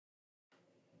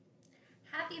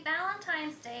Happy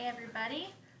Valentine's Day, everybody.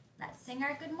 Let's sing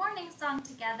our good morning song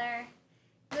together.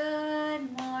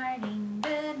 Good morning,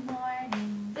 good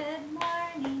morning, good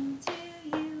morning to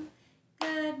you.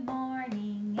 Good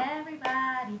morning,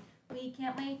 everybody. We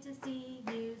can't wait to see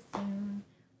you soon.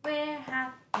 We're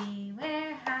happy,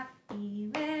 we're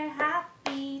happy, we're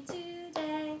happy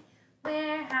today.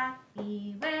 We're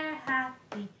happy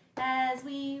as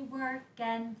we work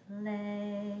and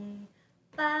play.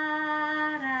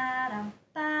 Ba-da-dum,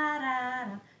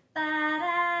 ba-da-dum,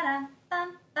 ba-da-dum,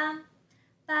 bum, bum.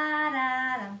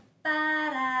 Ba-da-dum,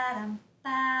 ba-da-dum,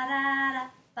 ba-da-dum,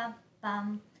 bum,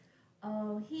 bum.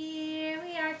 Oh, here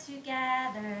we are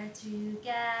together,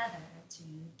 together,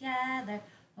 together.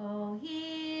 Oh,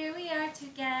 here we are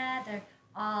together,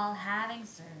 all having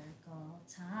circle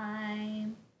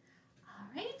time. All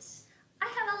right, I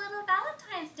have a little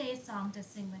Valentine's Day song to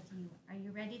sing with you. Are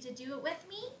you ready to do it with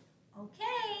me?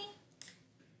 Okay.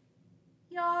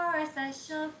 You're a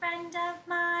special friend of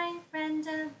mine, friend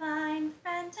of mine,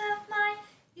 friend of mine.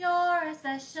 You're a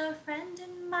special friend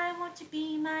of mine, won't you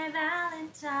be my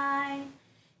Valentine?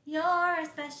 You're a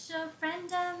special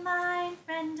friend of mine,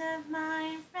 friend of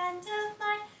mine, friend of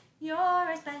mine.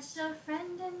 You're a special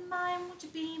friend of mine, won't you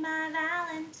be my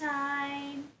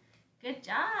Valentine? Good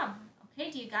job.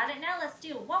 Okay, do you got it now? Let's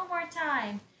do it one more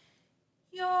time.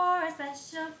 You're a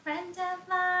special friend of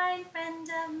mine, friend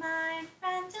of mine,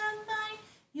 friend of mine.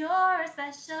 You're a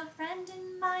special friend of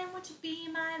mine, won't you be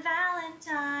my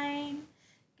Valentine?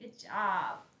 Good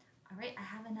job. All right, I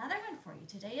have another one for you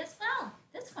today as well.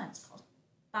 This one's called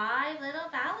 5 Little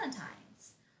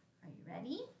Valentines. Are you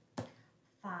ready?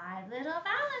 5 little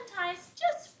Valentines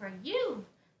just for you.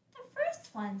 The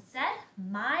first one said,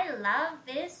 my love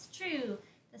is true.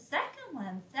 The second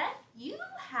one said, you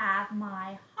have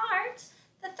my heart.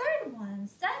 The third one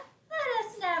said, let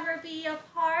us never be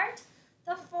apart.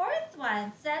 The fourth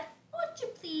one said, won't you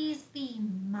please be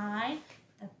mine?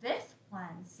 The fifth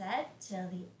one said, till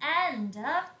the end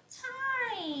of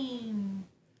time.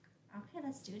 Okay,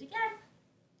 let's do it again.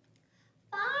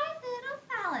 5 little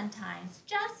Valentines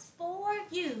just for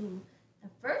you. The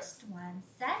first one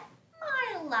said,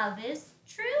 my love is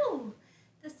true.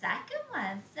 The second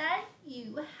one said,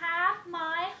 you have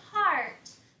my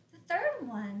heart. The third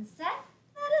one said,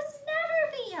 let us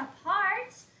never be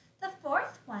apart. The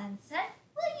fourth one said,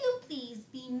 will you please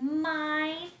be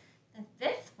mine? The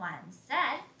fifth one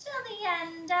said, till the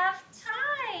end of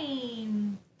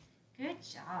time. Good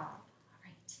job. All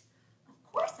right.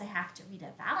 Of course I have to read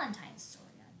a Valentine's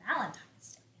story on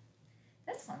Valentine's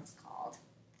Day. This one's called,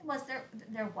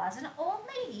 There was an old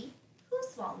lady who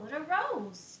swallowed a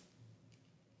rose.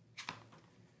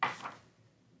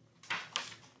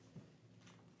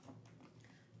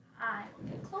 I will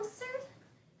get closer.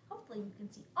 Hopefully you can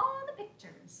see all the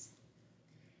pictures.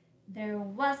 There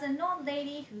was an old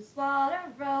lady who swallowed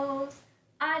a rose.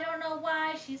 I don't know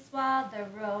why she swallowed the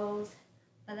rose,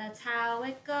 but that's how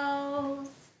it goes.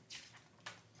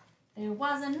 There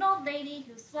was an old lady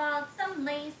who swallowed some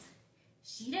lace.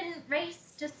 She didn't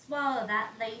race to swallow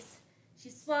that lace. She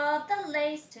swallowed the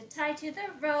lace to tie to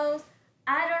the rose.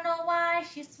 I don't know why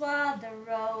she swallowed the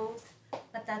rose,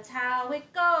 but that's how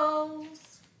it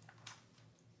goes.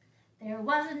 There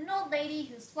was an old lady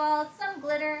who swallowed some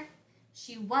glitter.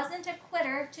 She wasn't a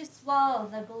quitter to swallow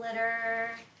the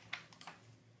glitter.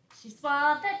 She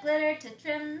swallowed the glitter to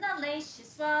trim the lace. She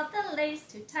swallowed the lace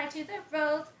to tie to the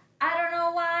rose. I don't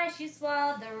know why she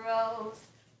swallowed the rose,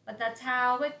 but that's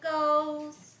how it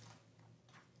goes.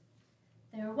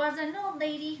 There was an old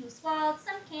lady who swallowed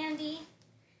some candy.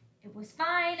 It was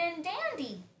fine and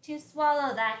dandy to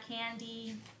swallow that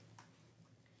candy.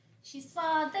 She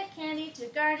swallowed the candy to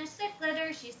garnish the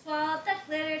glitter. She swallowed the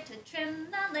glitter to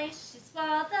trim the lace. She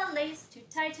swallowed the lace to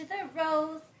tie to the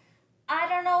rose. I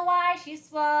don't know why she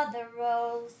swallowed the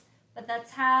rose, but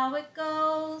that's how it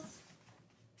goes.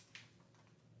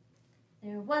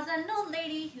 There was an old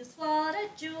lady who swallowed a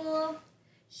jewel.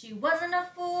 She wasn't a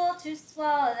fool to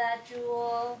swallow that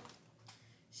jewel.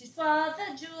 She swallowed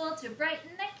the jewel to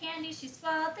brighten the candy. She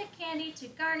swallowed the candy to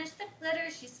garnish the glitter.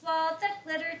 She swallowed the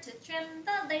glitter to trim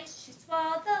the lace. She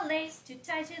swallowed the lace to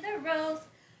tie to the rose.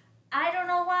 I don't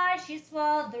know why she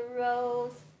swallowed the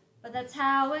rose, but that's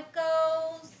how it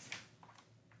goes.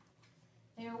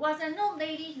 There was an old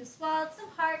lady who swallowed some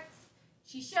hearts.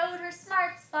 She showed her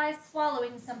smarts by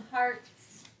swallowing some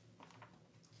hearts.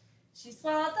 She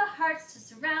swallowed the hearts to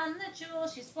surround the jewel.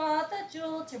 She swallowed the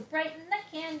jewel to brighten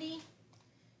the candy.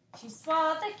 She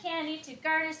swallowed the candy to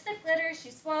garnish the glitter. She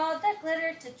swallowed the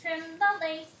glitter to trim the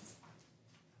lace.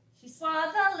 She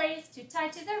swallowed the lace to tie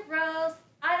to the rose.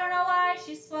 I don't know why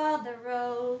she swallowed the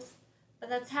rose, but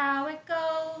that's how it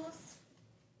goes.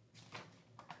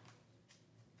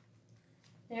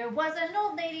 There was an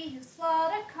old lady who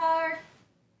swallowed a card.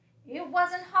 It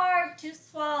wasn't hard to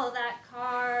swallow that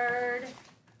card.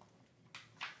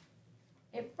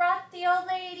 It brought the old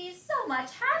lady so much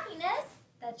happiness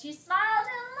that she smiled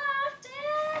and laughed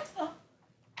and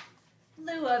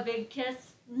blew a big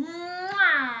kiss.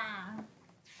 Mwah!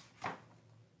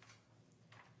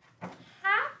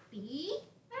 Happy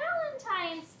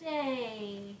Valentine's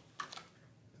Day!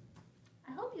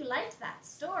 I hope you liked that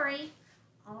story.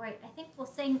 All right, I think we'll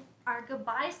sing our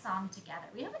goodbye song together.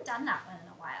 We haven't done that one in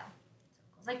a while.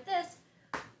 So it goes like this.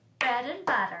 Bread and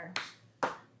butter,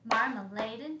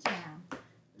 marmalade and jam.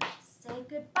 Let's say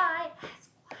goodbye as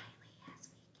quietly as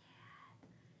we can.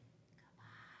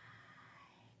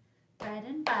 Goodbye. Bread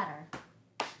and butter,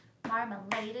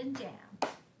 marmalade and jam.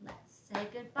 Let's say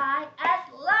goodbye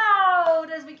as loud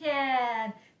as we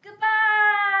can.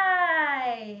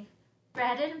 Goodbye.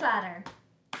 Bread and butter,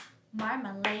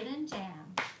 marmalade and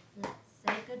jam. Let's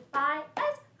say goodbye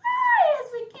as high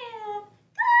as we can.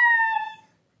 Goodbye.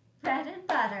 Bread and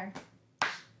butter,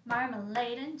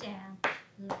 marmalade and jam.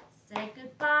 Let's say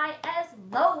goodbye as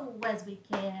low as we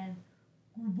can.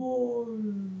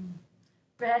 Goodbye.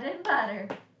 Bread and butter,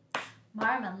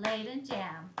 marmalade and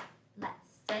jam. Let's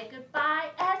say goodbye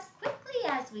as quickly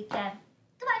as we can.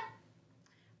 Goodbye.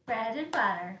 Bread and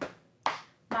butter,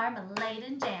 marmalade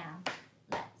and jam.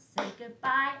 Let's say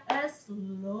goodbye as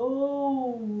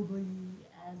slowly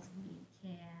as we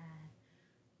can.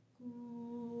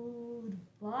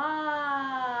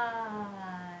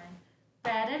 Goodbye.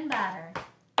 Bread and butter,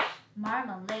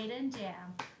 marmalade and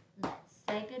jam. Let's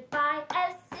say goodbye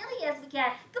as silly as we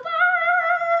can.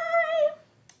 Goodbye!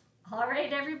 All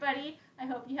right, everybody. I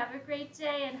hope you have a great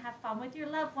day and have fun with your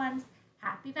loved ones.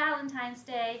 Happy Valentine's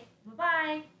Day.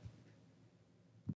 Bye-bye.